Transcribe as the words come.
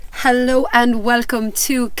Hello and welcome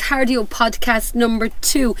to cardio podcast number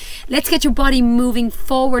 2. Let's get your body moving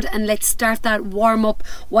forward and let's start that warm up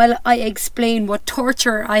while I explain what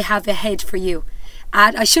torture I have ahead for you.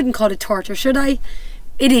 And I shouldn't call it torture, should I?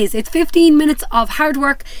 It is. It's 15 minutes of hard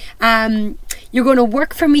work. You're going to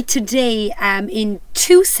work for me today in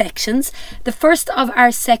 2 sections. The first of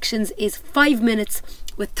our sections is 5 minutes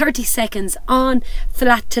with 30 seconds on,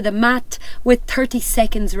 flat to the mat with 30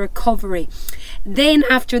 seconds recovery. Then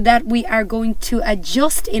after that we are going to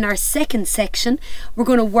adjust in our second section. We're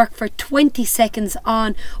going to work for 20 seconds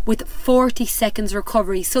on with 40 seconds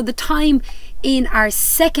recovery. So the time in our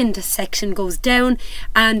second section goes down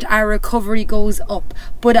and our recovery goes up.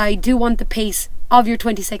 But I do want the pace of your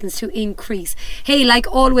 20 seconds to increase. Hey, like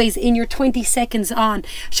always in your 20 seconds on,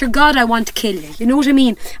 sure God, I want to kill you. You know what I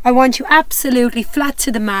mean? I want you absolutely flat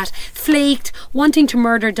to the mat, flaked, wanting to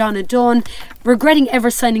murder Donna Dunn, regretting ever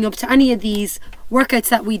signing up to any of these workouts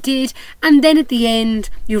that we did, and then at the end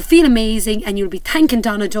you'll feel amazing and you'll be thanking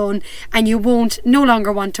Donna Dunn and you won't no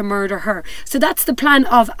longer want to murder her. So that's the plan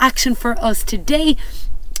of action for us today.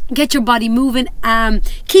 Get your body moving,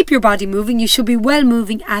 keep your body moving. You should be well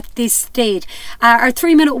moving at this stage. Our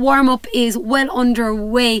 3-minute warm-up is well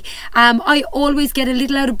underway. I always get a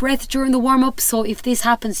little out of breath during the warm-up, so if this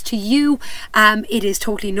happens to you, it is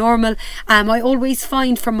totally normal. I always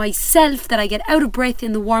find for myself that I get out of breath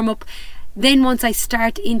in the warm-up. Then once I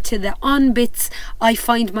start into the on bits, I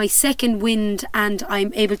find my second wind and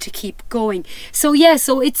I'm able to keep going. So yeah,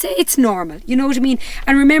 so it's normal, you know what I mean?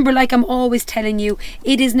 And remember, like I'm always telling you,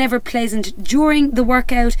 it is never pleasant during the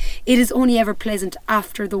workout. It is only ever pleasant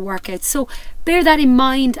after the workout. So bear that in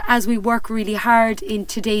mind as we work really hard in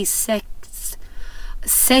today's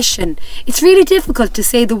session. It's really difficult to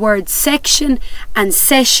say the word section and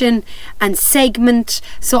session and segment.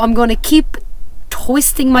 So I'm going to keep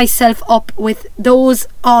twisting myself up with those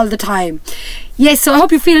all the time. Yes, so I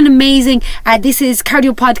hope you're feeling amazing. This is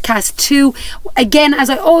Cardio Podcast 2. Again, as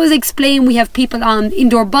I always explain, we have people on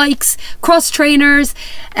indoor bikes, cross trainers,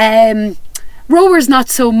 rowers not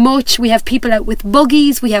so much. We have people out with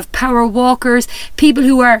buggies, we have power walkers, people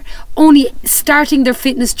who are only starting their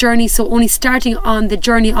fitness journey, so only starting on the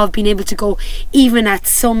journey of being able to go even at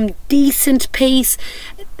some decent pace.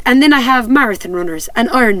 And then I have marathon runners and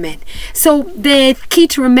Ironmen. So the key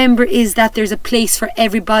to remember is that there's a place for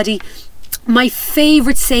everybody. My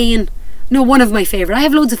favourite saying, one of my favourite, I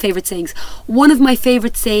have loads of favourite sayings. One of my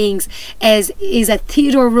favourite sayings is a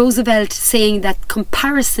Theodore Roosevelt saying that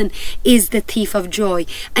comparison is the thief of joy.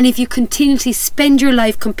 And if you continually spend your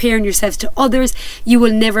life comparing yourselves to others, you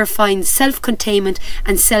will never find self-containment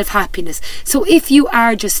and self-happiness. So if you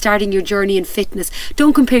are just starting your journey in fitness,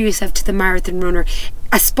 don't compare yourself to the marathon runner.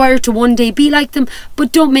 Aspire to one day be like them,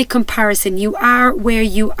 but don't make comparison. You are where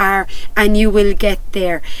you are and you will get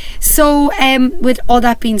there. So with all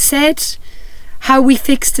that being said, how we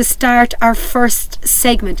fix to start our first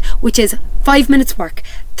segment, which is 5 minutes work,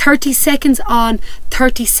 30 seconds on,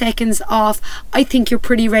 30 seconds off. I think you're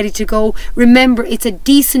pretty ready to go. Remember, it's a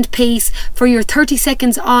decent pace for your 30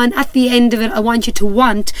 seconds on. At the end of it, I want you to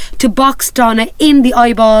want to box Donna in the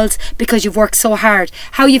eyeballs because you've worked so hard.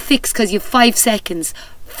 How you fix, because you've 5 seconds.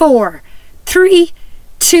 4, 3,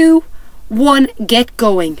 2, 1, get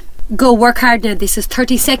going. Go, work hard now. This is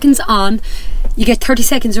 30 seconds on. You get 30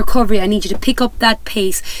 seconds recovery. I need you to pick up that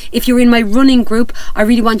pace. If you're in my running group, I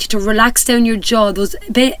really want you to relax down your jaw,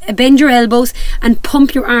 bend your elbows and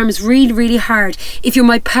pump your arms really, really hard. If you're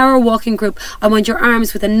my power walking group, I want your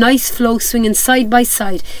arms with a nice flow swinging side by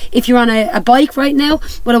side. If you're on a bike right now,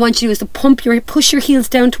 what I want you to do is to push your heels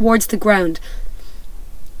down towards the ground.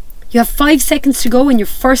 You have 5 seconds to go in your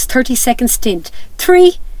first 30-second stint.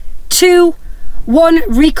 3, 2, 1,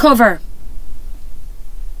 recover.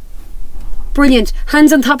 Brilliant.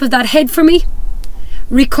 Hands on top of that head for me.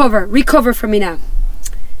 Recover for me now.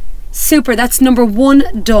 Super, that's number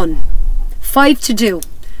 1 done. 5 to do.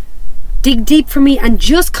 Dig deep for me and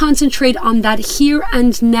just concentrate on that here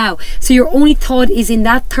and now. So your only thought is in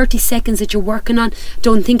that 30 seconds that you're working on.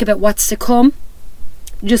 Don't think about what's to come.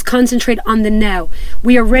 Just concentrate on the now.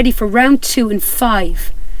 We are ready for round 2 in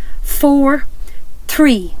 5, 4,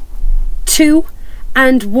 3, 2,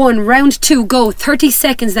 and 1. Round 2, go. 30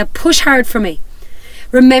 seconds. Now push hard for me.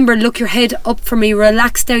 Remember, look your head up for me.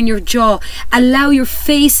 Relax down your jaw. Allow your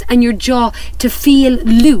face and your jaw to feel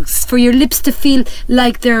loose. For your lips to feel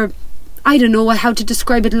like they're, I don't know how to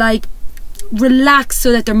describe it, like relaxed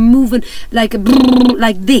so that they're moving like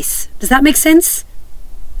this. Does that make sense?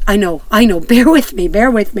 I know. Bear with me.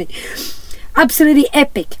 Absolutely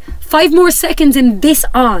epic. 5 more seconds in this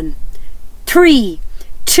on. 3,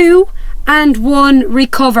 2, and 1.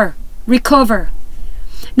 Recover.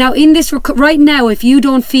 Now in this right now, if you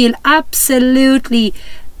don't feel absolutely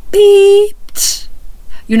beeped,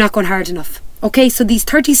 you're not going hard enough. Okay, so these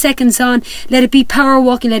 30 seconds on, let it be power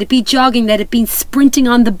walking, let it be jogging, let it be sprinting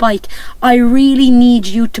on the bike. I really need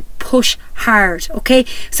you to push hard, okay?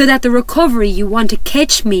 So that the recovery, you want to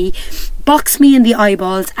catch me, box me in the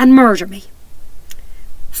eyeballs and murder me.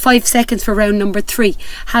 5 seconds for round number 3.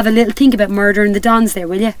 Have a little think about murdering the Dons there,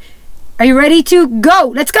 will you? Are you ready to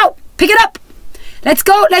go? Let's go. Pick it up. Let's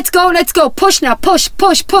go, let's go, let's go. Push now, push,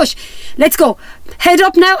 push, push. Let's go. Head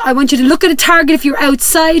up now. I want you to look at a target if you're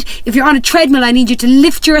outside. If you're on a treadmill, I need you to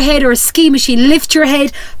lift your head, or a ski machine. Lift your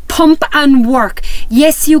head, pump and work.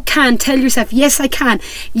 Yes, you can. Tell yourself, yes, I can.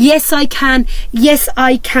 Yes, I can. Yes,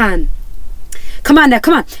 I can. Come on now,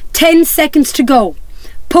 come on. 10 seconds to go.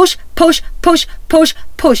 Push, push, push, push,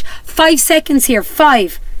 push. 5 seconds here.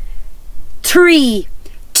 5, 3,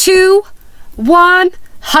 2, 1.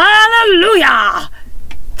 Hallelujah!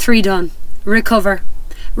 3 done. Recover.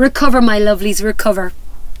 Recover, my lovelies, recover.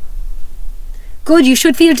 Good, you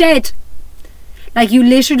should feel dead. Like you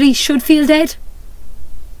literally should feel dead.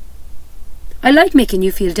 I like making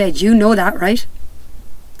you feel dead, you know that, right?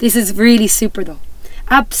 This is really super though.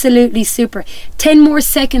 Absolutely super. 10 more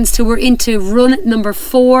seconds till we're into run number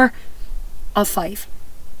 4 of 5.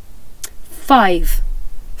 5,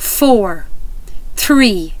 4,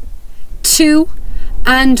 3, 2,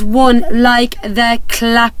 and 1. Like the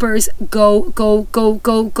clappers. Go, go, go,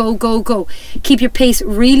 go, go, go, go. Keep your pace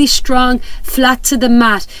really strong, flat to the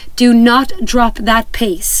mat. Do not drop that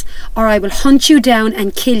pace, or I will hunt you down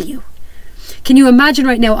and kill you. Can you imagine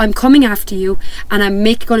right now, I'm coming after you and I'm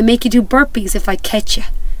going to make you do burpees if I catch you.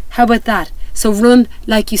 How about that? So run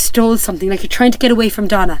like you stole something, like you're trying to get away from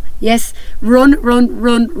Donna. Yes? Run, run,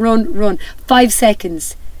 run, run, run. 5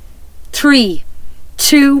 seconds. 3,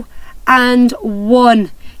 2, and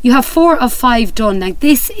 1. You have 4 of 5 done. Now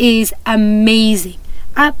this is amazing.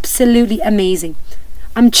 Absolutely amazing.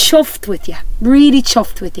 I'm chuffed with you. Really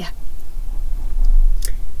chuffed with you.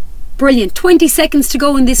 Brilliant. 20 seconds to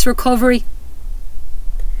go in this recovery.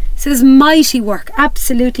 So this is mighty work.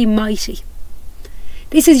 Absolutely mighty.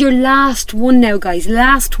 This is your last one now, guys.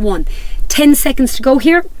 Last one. 10 seconds to go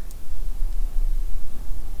here.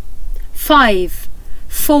 5,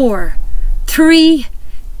 4, 3,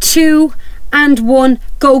 2, and 1.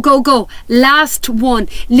 Go, go, go. Last one.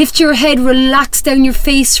 Lift your head, relax down your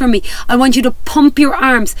face for me. I want you to pump your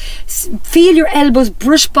arms. Feel your elbows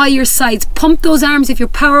brush by your sides. Pump those arms if you're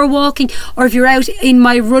power walking or if you're out in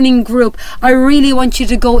my running group. I really want you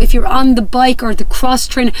to go, if you're on the bike or the cross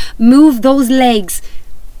trainer, move those legs.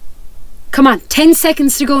 Come on, 10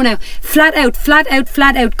 seconds to go now. Flat out, flat out,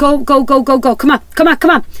 flat out. Go, go, go, go, go. Come on, come on,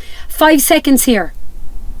 come on. 5 seconds here.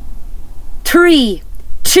 3,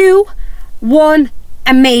 2, 1.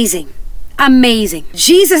 Amazing. Amazing.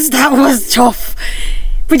 Jesus, that was tough.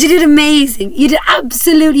 But you did amazing. You did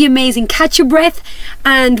absolutely amazing. Catch your breath,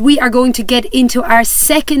 and we are going to get into our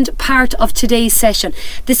second part of today's session.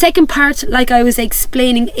 The second part, like I was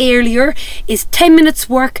explaining earlier, is 10 minutes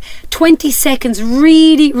work, 20 seconds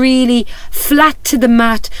really, really flat to the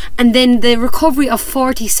mat, and then the recovery of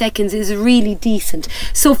 40 seconds is really decent.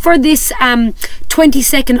 So for this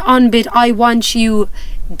 20-second on bit, I want you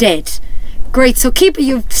dead. Great, so keep it.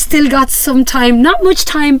 You've still got some time, not much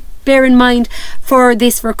time, bear in mind, for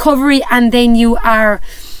this recovery, and then you are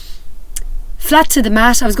flat to the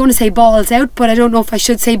mat. I was going to say balls out, but I don't know if I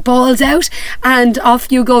should say balls out, and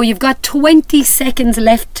off you go. You've got 20 seconds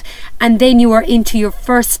left, and then you are into your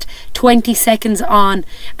first 20 seconds on,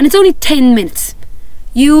 and it's only 10 minutes.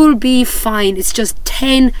 You'll be fine. It's just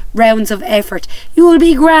 10 rounds of effort. You will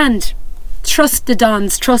be grand. Trust the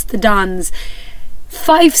Dons, trust the Dons.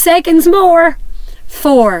 5 seconds more.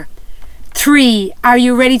 4, 3, are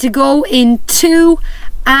you ready to go? In 2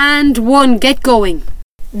 and 1, get going.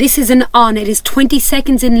 This is an on. It is 20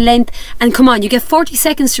 seconds in length, and come on, you get 40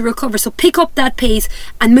 seconds to recover, so pick up that pace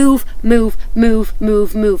and move, move, move,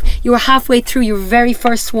 move, move. You are halfway through your very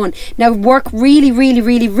first one. Now work really, really,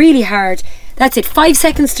 really, really hard. That's it. 5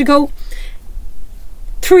 seconds to go.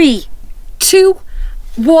 3, 2,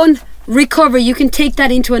 1, recover. You can take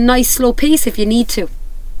that into a nice slow pace if you need to.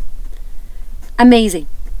 Amazing.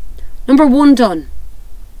 Number 1 done.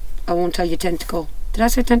 I won't tell you 10 to go. Did I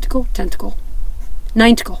say 10 to go? 10 to go.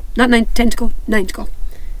 9 to go. Not 9, 10 to go. 9 to go.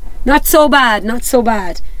 Not so bad. Not so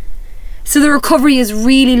bad. So the recovery is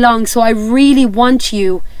really long. So I really want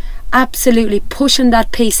you absolutely pushing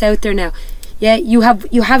that pace out there now. Yeah, you have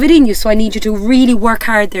it in you. So I need you to really work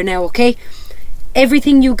hard there now. Okay.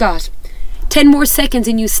 Everything you got. 10 more seconds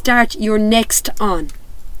and you start your next on.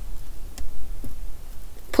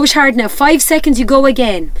 Push hard now. 5 seconds, you go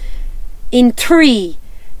again. In 3,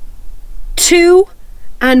 2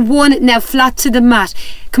 and 1. Now flat to the mat.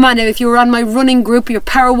 Come on now, if you're on my running group, your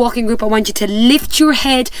power walking group, I want you to lift your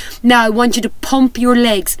head. Now I want you to pump your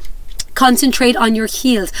legs. Concentrate on your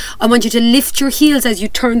heels. I want you to lift your heels as you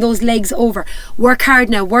turn those legs over. Work hard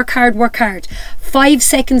now, work hard, work hard. 5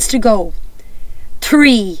 seconds to go.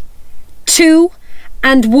 3, 2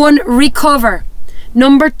 and 1. Recover.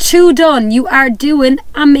 Number 2 done. You are doing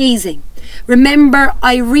amazing. Remember,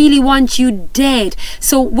 I really want you dead.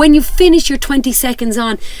 So when you finish your 20 seconds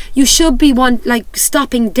on, you should be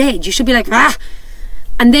stopping dead. You should be like, ah.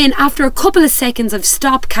 And then after a couple of seconds of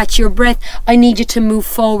stop, catch your breath, I need you to move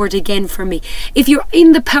forward again for me. If you're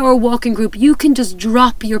in the power walking group, you can just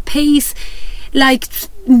drop your pace, like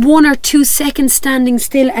 1 or 2 seconds standing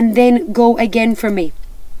still, and then go again for me.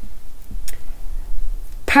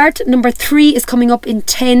 Part number 3 is coming up in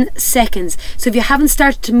 10 seconds. So if you haven't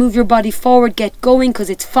started to move your body forward, get going,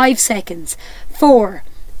 because it's 5 seconds. 4,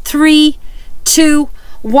 3, 2,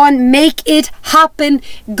 1. Make it happen.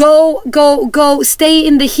 Go, go, go. Stay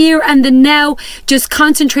in the here and the now. Just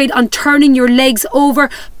concentrate on turning your legs over.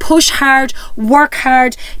 Push hard. Work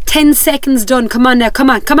hard. 10 seconds done. Come on now.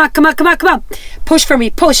 Come on. Come on. Come on. Come on. Come on. Push for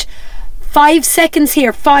me. Push. 5 seconds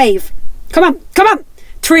here. 5. Come on. Come on.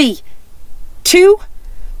 3, 2,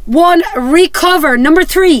 1. Recover. Number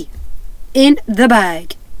 3. In the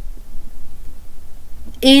bag.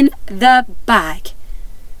 In the bag.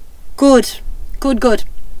 Good. Good, good.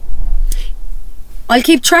 I'll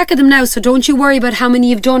keep track of them now, so don't you worry about how many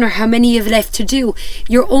you've done or how many you've left to do.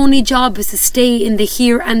 Your only job is to stay in the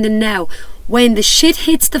here and the now. When the shit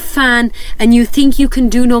hits the fan and you think you can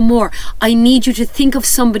do no more, I need you to think of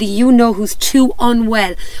somebody you know who's too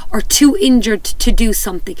unwell or too injured to do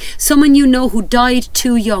something. Someone you know who died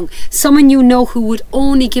too young. Someone you know who would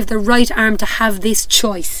only give the right arm to have this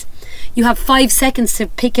choice. You have 5 seconds to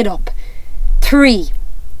pick it up. 3,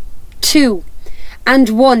 2 and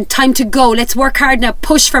 1. Time to go. Let's work hard now.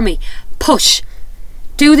 Push for me. Push.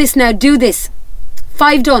 Do this now. Do this.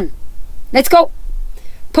 5 done. Let's go.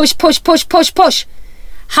 Push, push, push, push, push.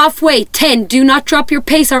 Halfway. 10. Do not drop your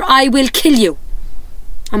pace or I will kill you.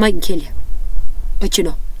 I mightn't kill you, but you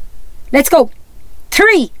know. Let's go.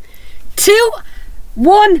 3, 2,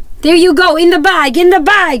 1. There you go. In the bag. In the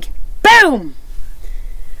bag. Boom.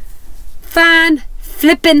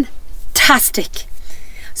 Fan-flippin-tastic.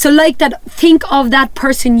 So like that, think of that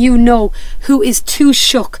person you know who is too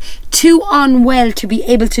shook, too unwell to be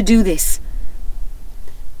able to do this.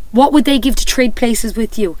 What would they give to trade places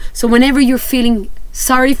with you? So whenever you're feeling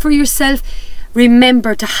sorry for yourself,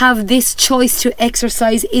 remember to have this choice to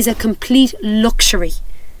exercise is a complete luxury.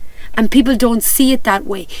 And people don't see it that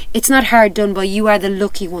way. It's not hard done by you are the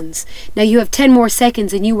lucky ones. Now you have 10 more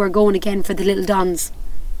seconds and you are going again for the little dons.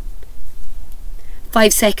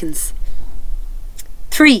 5 seconds.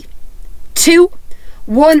 3, 2,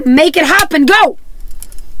 1. Make it happen. Go.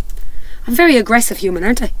 I'm very aggressive human,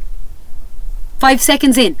 aren't I? 5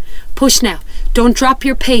 seconds in. Push now. Don't drop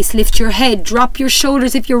your pace. Lift your head. Drop your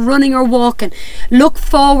shoulders if you're running or walking. Look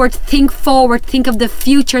forward. Think forward. Think of the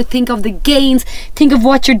future. Think of the gains. Think of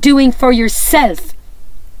what you're doing for yourself.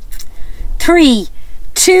 3,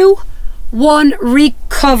 2, 1.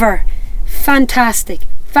 Recover. Fantastic.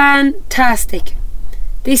 Fantastic.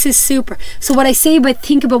 This is super. So what I say about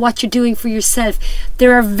think about what you're doing for yourself,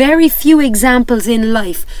 there are very few examples in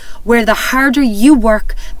life where the harder you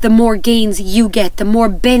work, the more gains you get, the more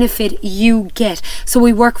benefit you get. So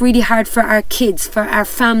we work really hard for our kids, for our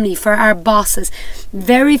family, for our bosses.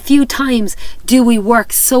 Very few times do we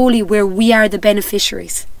work solely where we are the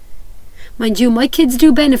beneficiaries. Mind you, my kids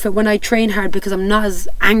do benefit when I train hard because I'm not as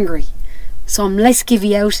angry. So I'm less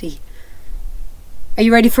givey outy. Are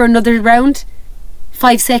you ready for another round?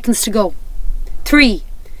 5 seconds to go. 3,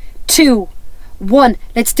 2, 1.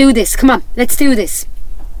 Let's do this. Come on. Let's do this.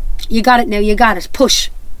 You got it now. You got it. Push.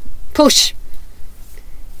 Push.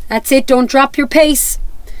 That's it. Don't drop your pace.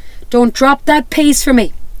 Don't drop that pace for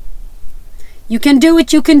me. You can do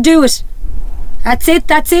it. You can do it. That's it.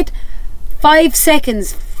 That's it. 5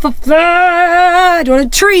 seconds. 3,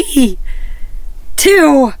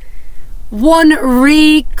 2, 1.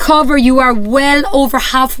 Recover. You are well over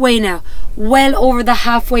halfway now. Well over the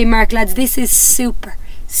halfway mark, lads. This is super,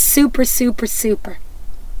 super, super, super.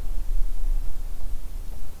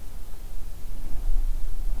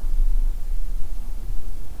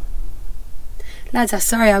 Lads, I'm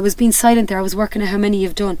sorry, I was being silent there. I was working out how many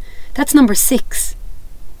you've done. That's number 6.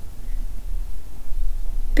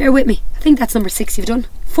 Bear with me. I think that's number 6 you've done.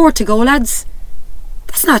 4 to go, lads.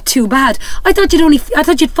 That's not too bad. I thought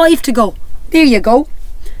you'd 5 to go. There you go.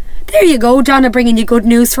 There you go, Donna, bringing you good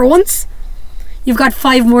news for once. You've got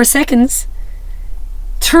 5 more seconds.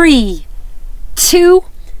 3, 2,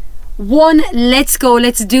 1, let's go.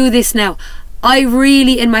 Let's do this now. I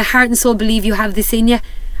really, in my heart and soul, believe you have this in you,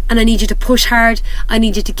 and I need you to push hard. I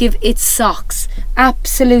need you to give it socks,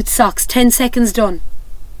 absolute socks. 10 seconds done.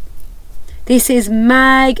 This is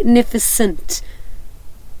magnificent.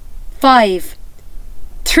 5,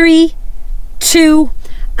 3, 2,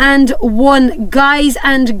 and 1. Guys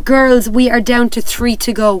and girls, we are down to 3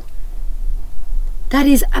 to go. That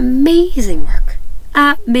is amazing work.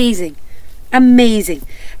 Amazing. Amazing.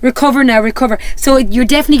 Recover now, recover. So you're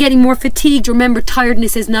definitely getting more fatigued. Remember,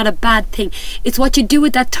 tiredness is not a bad thing. It's what you do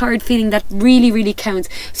with that tired feeling that really, really counts.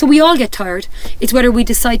 So we all get tired. It's whether we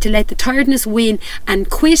decide to let the tiredness win and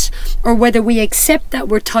quit, or whether we accept that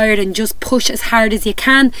we're tired and just push as hard as you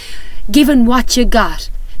can, given what you got.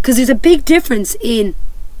 Because there's a big difference in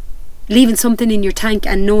leaving something in your tank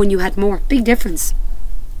and knowing you had more. Big difference.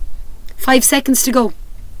 5 seconds to go.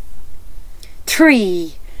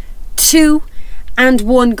 3, 2, and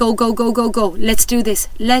 1. Go, go, go, go, go. Let's do this.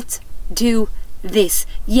 Let's do this.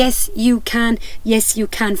 Yes, you can. Yes, you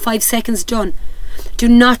can. 5 seconds done. Do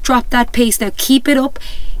not drop that pace now. Keep it up.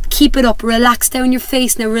 Keep it up. Relax down your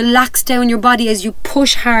face now. Relax down your body as you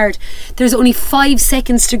push hard. There's only 5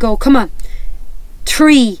 seconds to go. Come on.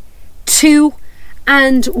 3, 2,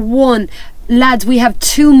 and 1. Lads, we have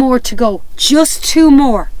 2 more to go. Just 2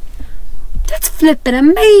 more. That's flipping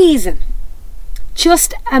amazing.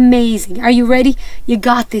 Just amazing. Are you ready? You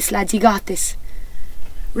got this, lads. You got this.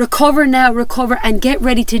 Recover now, recover, and get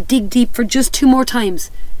ready to dig deep for just 2 more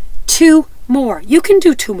times. 2 more. You can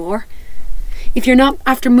do 2 more. If you're not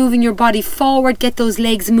after moving your body forward, get those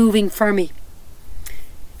legs moving for me.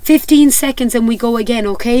 15 seconds and we go again,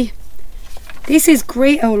 okay? This is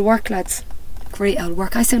great old work, lads. Great old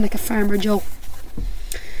work. I sound like a farmer, Joe.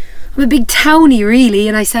 I'm a big townie, really,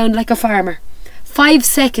 and I sound like a farmer. 5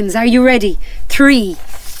 seconds. Are you ready? 3,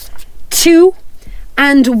 2,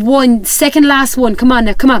 and 1. Second last one. Come on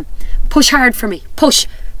now. Come on. Push hard for me. Push.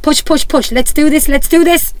 Push, push, push. Let's do this. Let's do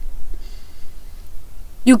this.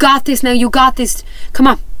 You got this now. You got this. Come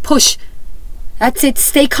on. Push. That's it.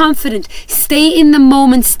 Stay confident. Stay in the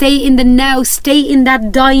moment. Stay in the now. Stay in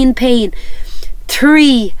that dying pain.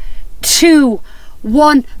 3, 2,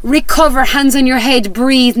 1. Recover. Hands on your head.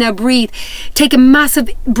 Breathe. Now breathe. Take a massive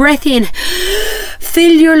breath in.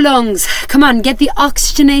 Fill your lungs. Come on, get the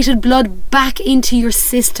oxygenated blood back into your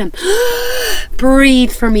system.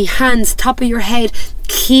 Breathe for me. Hands, top of your head.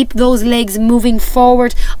 Keep those legs moving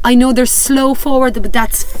forward. I know they're slow forward, but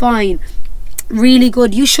that's fine. Really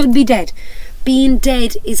good. You should be dead. Being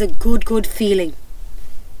dead is a good feeling.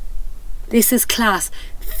 This is class.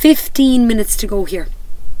 15 minutes to go here.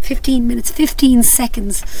 15 minutes, 15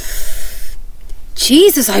 seconds.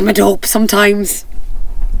 Jesus, I'm a dope sometimes.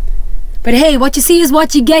 But hey, what you see is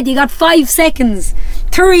what you get. You got 5 seconds.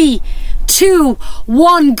 3, 2,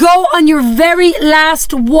 1. Go on your very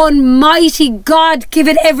last one. Mighty God, give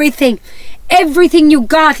it everything. Everything you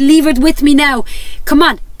got. Leave it with me now. Come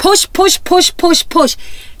on. Push, push, push, push, push.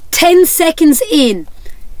 10 seconds in.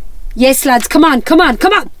 Yes, lads. Come on, come on,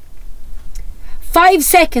 come on. 5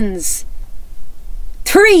 seconds.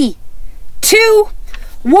 3, 2,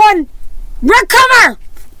 1. Recover!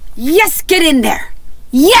 Yes, get in there.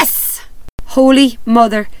 Yes! Holy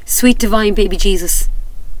Mother, sweet divine baby Jesus.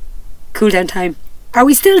 Cool down time. Are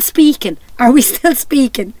we still speaking? Are we still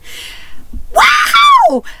speaking?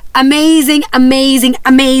 Wow! Amazing, amazing,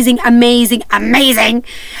 amazing, amazing, amazing.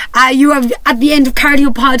 You are at the end of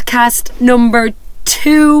cardio podcast number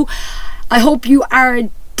 2. I hope you are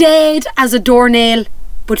dead as a doornail,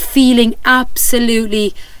 but feeling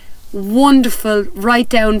absolutely wonderful right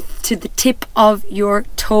down to the tip of your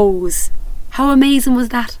toes. How amazing was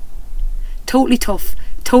that? Totally tough.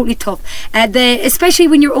 Totally tough. Especially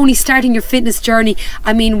when you're only starting your fitness journey.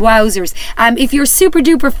 I mean, wowzers. If you're super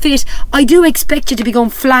duper fit, I do expect you to be going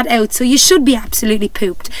flat out, so you should be absolutely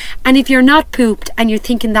pooped. And if you're not pooped and you're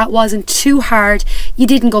thinking that wasn't too hard, you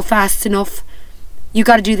didn't go fast enough, you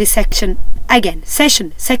got to do this section again.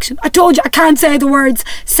 Section. I told you I can't say the words.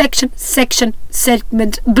 Section,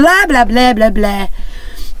 segment, blah blah blah blah blah.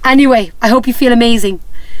 Anyway, I hope you feel amazing.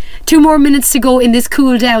 2 more minutes to go in this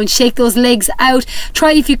cool down. Shake those legs out.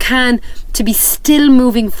 Try if you can to be still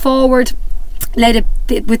moving forward. Let it,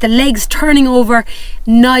 with the legs turning over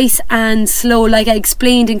nice and slow, like I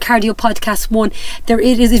explained in cardio podcast 1.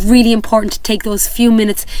 It is really important to take those few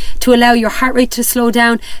minutes to allow your heart rate to slow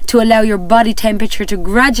down, to allow your body temperature to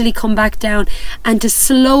gradually come back down, and to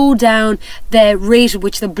slow down the rate at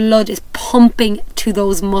which the blood is pumping to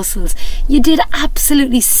those muscles. You did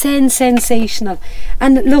absolutely sensational.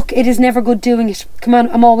 And look, it is never good doing it. Come on,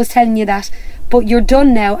 I'm always telling you that. but you're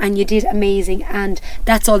done now and you did amazing, and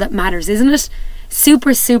that's all that matters, isn't it?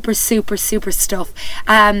 Super stuff.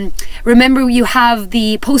 Remember, you have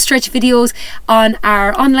the post-stretch videos on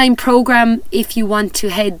our online program if you want to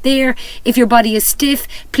head there. If your body is stiff,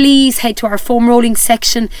 please head to our foam rolling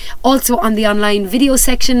section. Also on the online video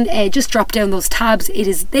section, just drop down those tabs, it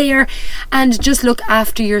is there, and just look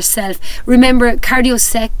after yourself. Remember,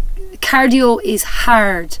 cardio is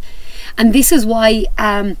hard, and this is why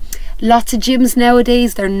lots of gyms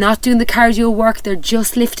nowadays, they're not doing the cardio work, they're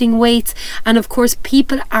just lifting weights. And of course,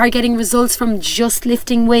 people are getting results from just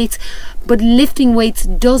lifting weights, but lifting weights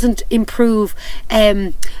doesn't improve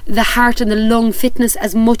the heart and the lung fitness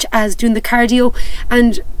as much as doing the cardio.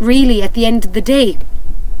 And really, at the end of the day,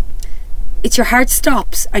 it's your heart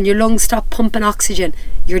stops and your lungs stop pumping oxygen,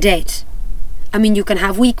 you're dead. I mean, you can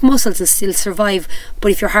have weak muscles and still survive,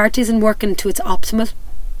 but if your heart isn't working to its optimal,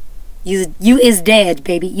 you is dead,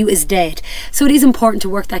 baby. You is dead. So it is important to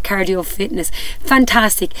work that cardio fitness.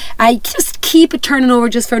 Fantastic. I just keep it turning over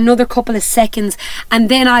just for another couple of seconds, and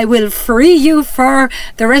then I will free you for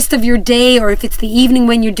the rest of your day, or if it's the evening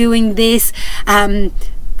when you're doing this,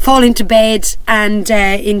 fall into bed and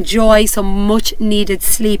enjoy some much needed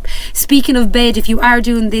sleep. Speaking of bed, if you are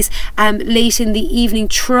doing this late in the evening,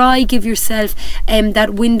 try give yourself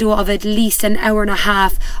that window of at least an hour and a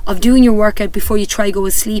half of doing your workout before you try go to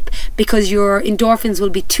sleep, because your endorphins will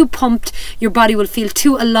be too pumped, your body will feel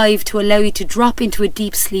too alive to allow you to drop into a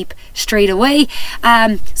deep sleep straight away.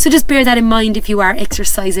 So just bear that in mind if you are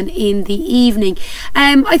exercising in the evening.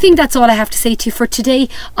 I think that's all I have to say to you for today.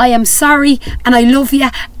 I am sorry and I love you,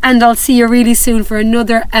 and I'll see you really soon for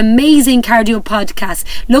another amazing cardio podcast.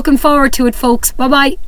 Looking forward to it, folks. Bye bye.